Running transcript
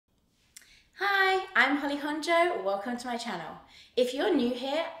I'm Honjo, welcome to my channel. If you're new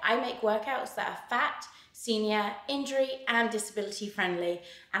here, I make workouts that are fat, senior, injury and disability friendly,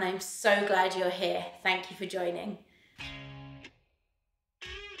 and I'm so glad you're here. Thank you for joining.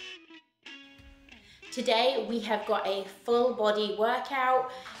 Today we have got a full body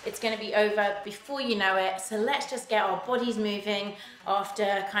workout. It's going to be over before you know it, so let's just get our bodies moving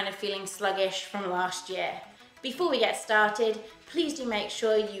after kind of feeling sluggish from last year. Before we get started, please do make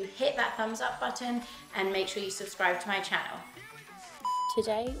sure you hit that thumbs up button and make sure you subscribe to my channel.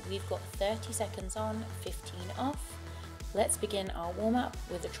 Today we've got 30 seconds on, 15 off. Let's begin our warm up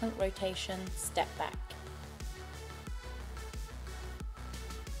with a trunk rotation, step back.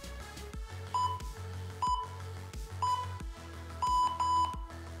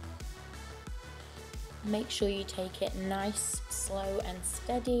 Make sure you take it nice, slow and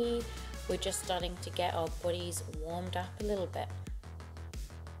steady. We're just starting to get our bodies warmed up a little bit.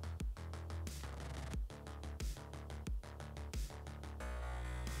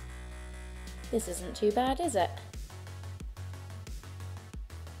 This isn't too bad, is it?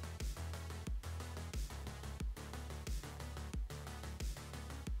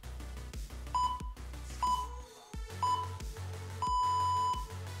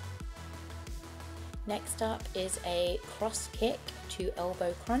 Next up is a cross kick to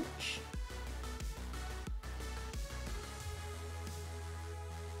elbow crunch.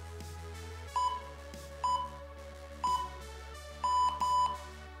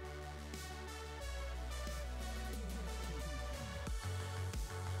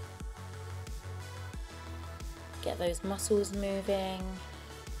 Get those muscles moving.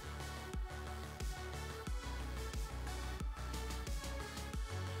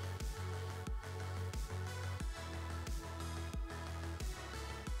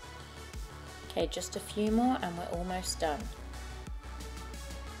 Okay, just a few more and we're almost done.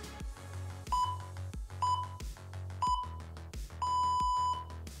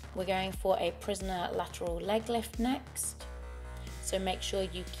 We're going for a prisoner lateral leg lift next. So make sure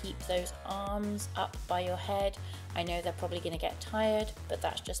you keep those arms up by your head. I know they're probably going to get tired, but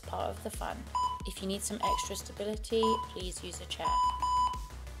that's just part of the fun. If you need some extra stability, please use a chair.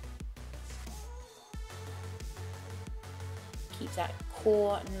 Keep that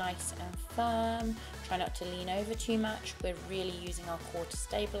core nice and firm. Try not to lean over too much. We're really using our core to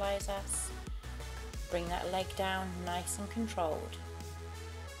stabilize us. Bring that leg down nice and controlled.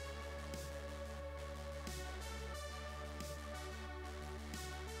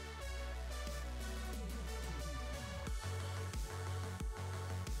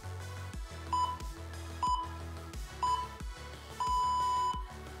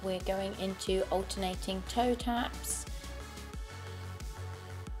 We're going into alternating toe taps.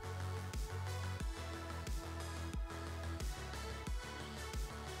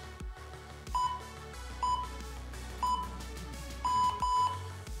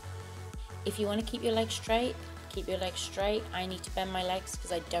 If you want to keep your legs straight, keep your legs straight. I need to bend my legs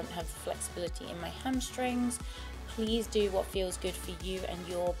because I don't have the flexibility in my hamstrings. Please do what feels good for you and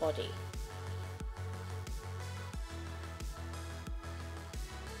your body.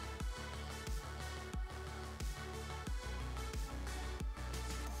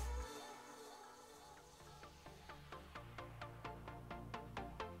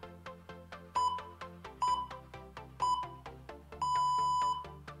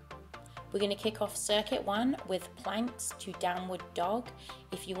 We're going to kick off circuit 1 with planks to downward dog.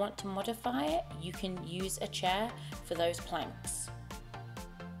 If you want to modify it, you can use a chair for those planks.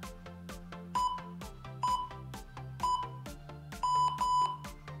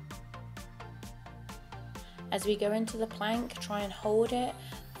 As we go into the plank, try and hold it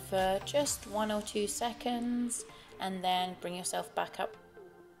for just 1 or 2 seconds and then bring yourself back up.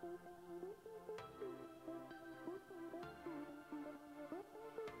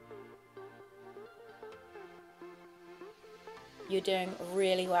 You're doing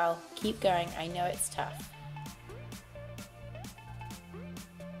really well. Keep going. I know it's tough.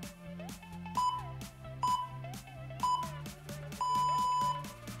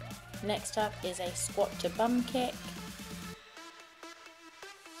 Next up is a squat to bum kick.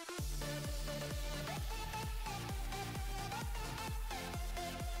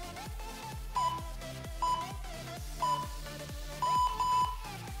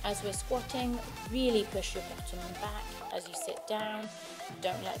 As we're squatting, really push your bottom back as you sit down.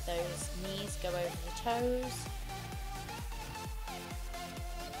 Don't let those knees go over the toes.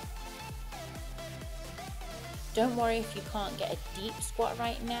 Don't worry if you can't get a deep squat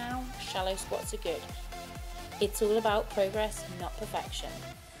right now, shallow squats are good. It's all about progress, not perfection.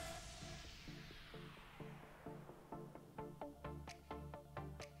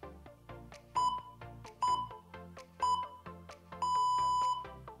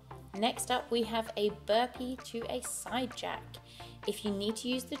 Next up, we have a burpee to a side jack. If you need to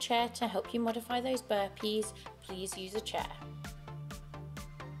use the chair to help you modify those burpees, please use a chair.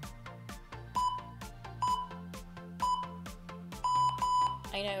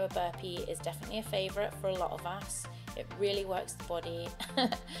 I know a burpee is definitely a favourite for a lot of us. It really works the body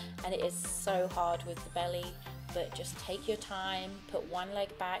and it is so hard with the belly, but just take your time, put one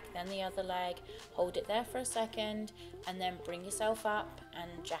leg back, then the other leg, hold it there for a second, and then bring yourself up and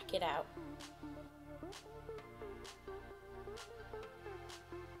jack it out.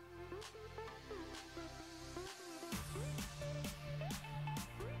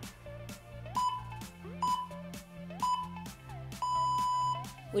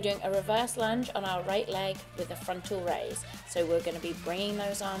 We're doing a reverse lunge on our right leg with a frontal raise, so we're going to be bringing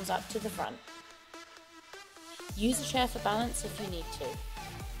those arms up to the front. Use a chair for balance if you need to.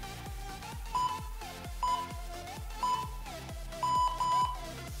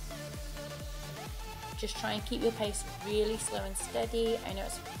 Just try and keep your pace really slow and steady. I know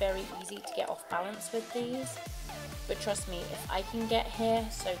it's very easy to get off balance with these, but trust me, if I can get here,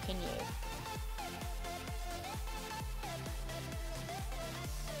 so can you.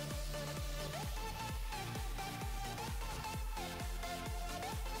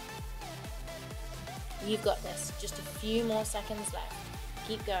 You've got this, just a few more seconds left.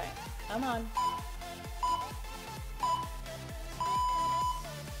 Keep going, come on.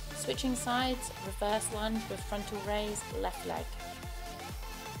 Switching sides, reverse lunge with frontal raise, left leg.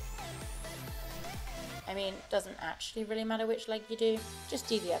 I mean, it doesn't actually really matter which leg you do, just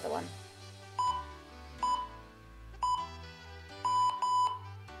do the other one.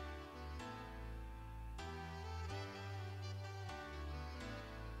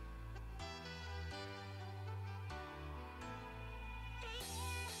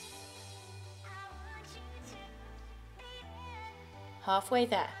 Halfway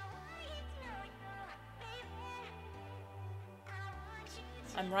there.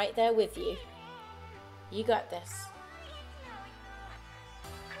 I'm right there with you. You got this.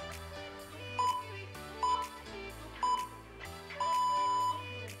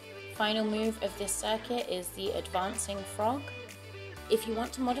 Final move of this circuit is the advancing frog. If you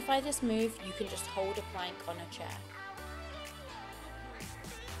want to modify this move, you can just hold a plank on a chair.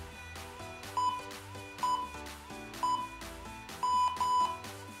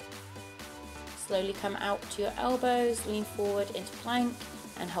 Slowly come out to your elbows, lean forward into plank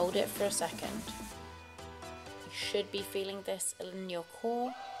and hold it for a second. You should be feeling this in your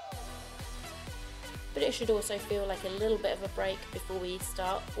core, but it should also feel like a little bit of a break before we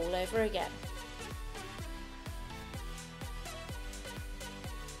start all over again.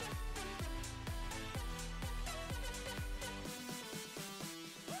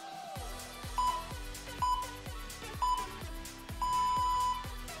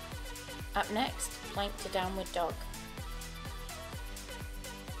 Up next, plank to downward dog.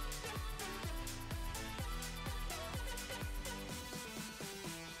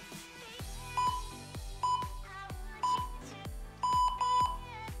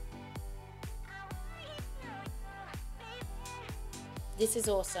 This is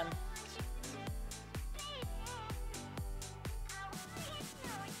awesome.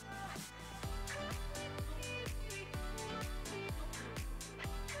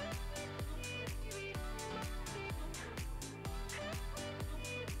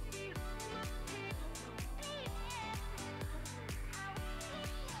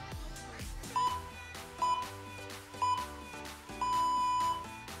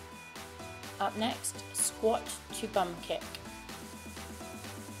 Up next, squat to bum kick.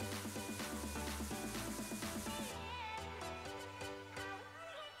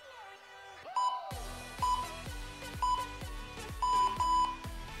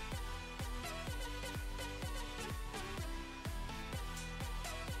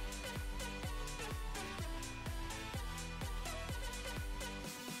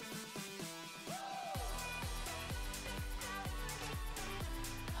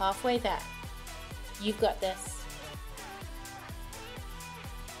 Halfway there. You've got this.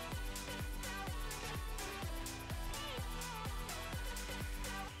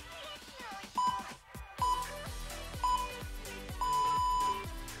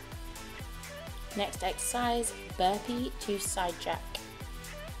 Next exercise, burpee to side jack.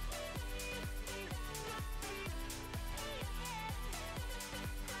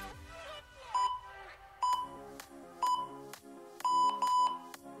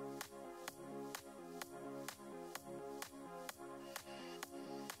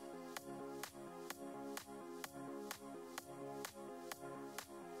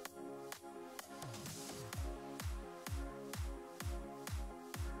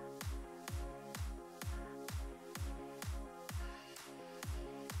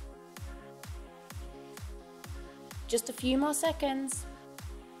 Just a few more seconds.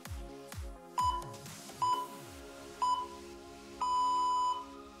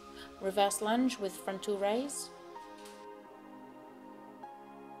 Reverse lunge with frontal raise.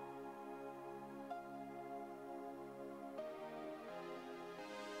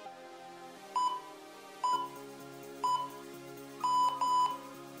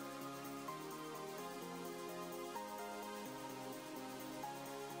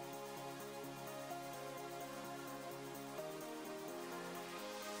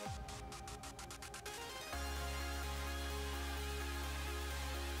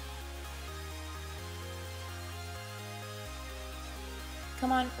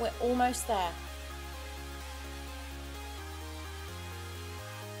 Come on, we're almost there.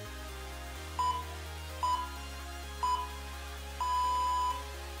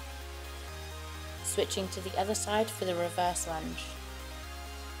 Switching to the other side for the reverse lunge.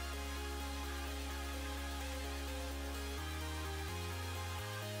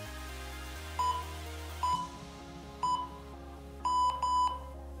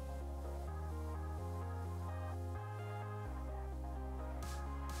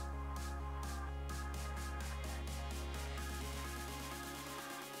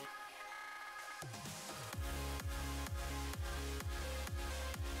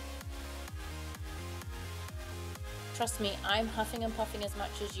 Trust me, I'm huffing and puffing as much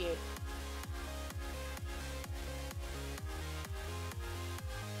as you.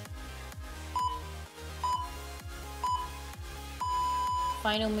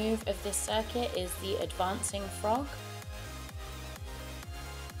 Final move of this circuit is the advancing frog.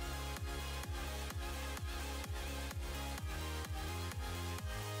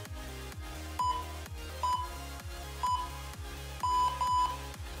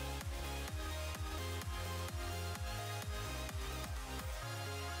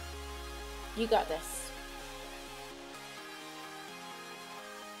 You got this.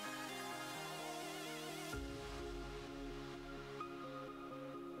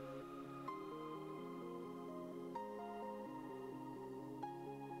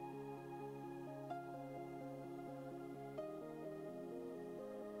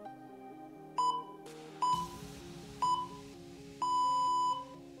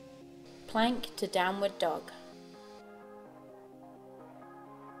 Plank to downward dog.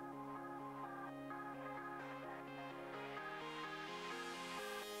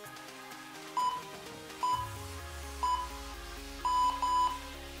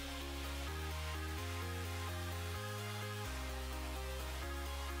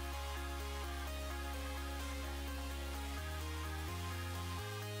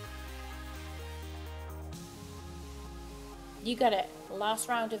 You got it. Last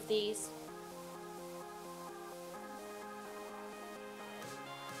round of these.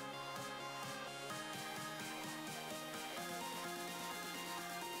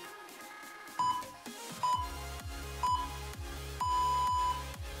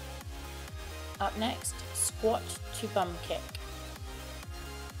 Up next, squat to bum kick.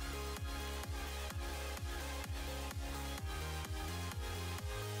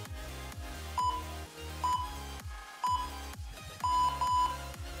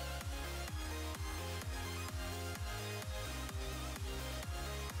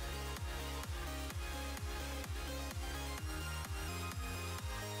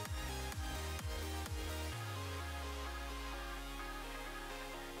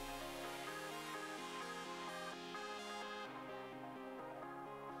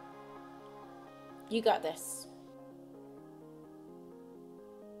 You got this.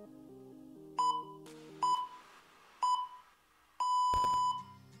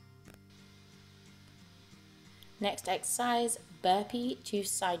 Next exercise, burpee to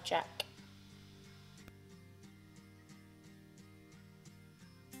side jack.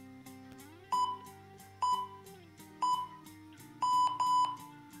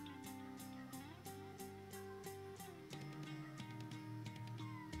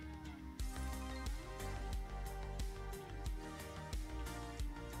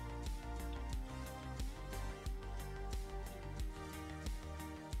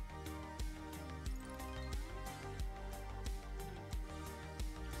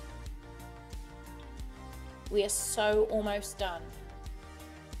 We are so almost done.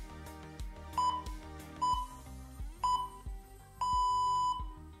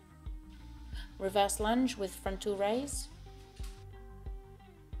 Reverse lunge with frontal raise.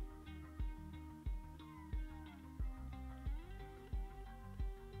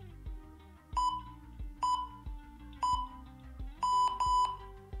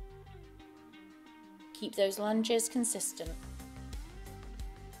 Keep those lunges consistent.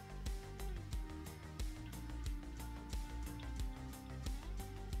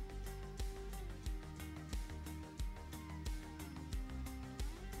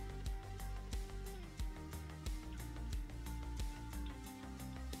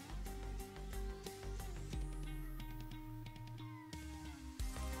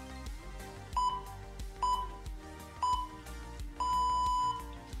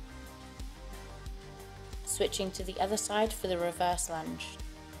 switching to the other side for the reverse lunge.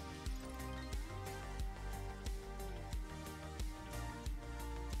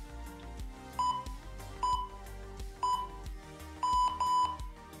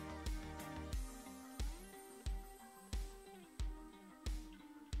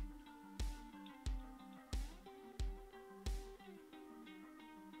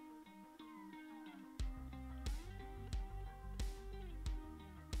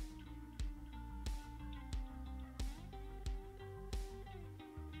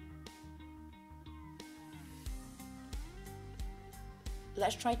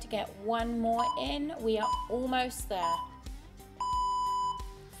 Let's try to get one more in. We are almost there.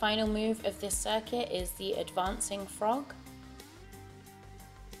 Final move of this circuit is the advancing frog.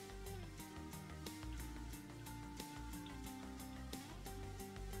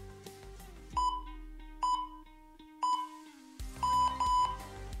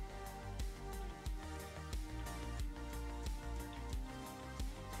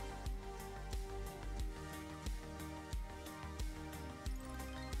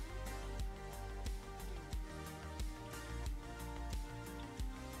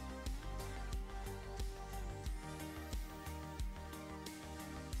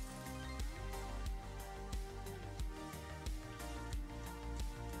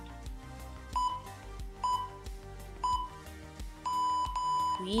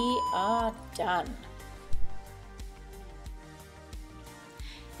 We are done.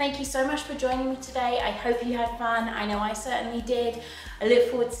 Thank you so much for joining me today. I hope you had fun. I know I certainly did. I look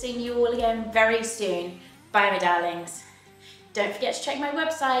forward to seeing you all again very soon. Bye, my darlings. Don't forget to check my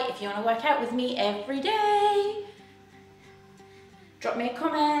website if you want to work out with me every day. Drop me a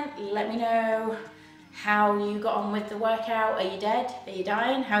comment, let me know how you got on with the workout. Are you dead? Are you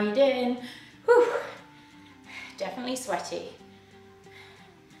dying? How are you doing? Whew. Definitely sweaty.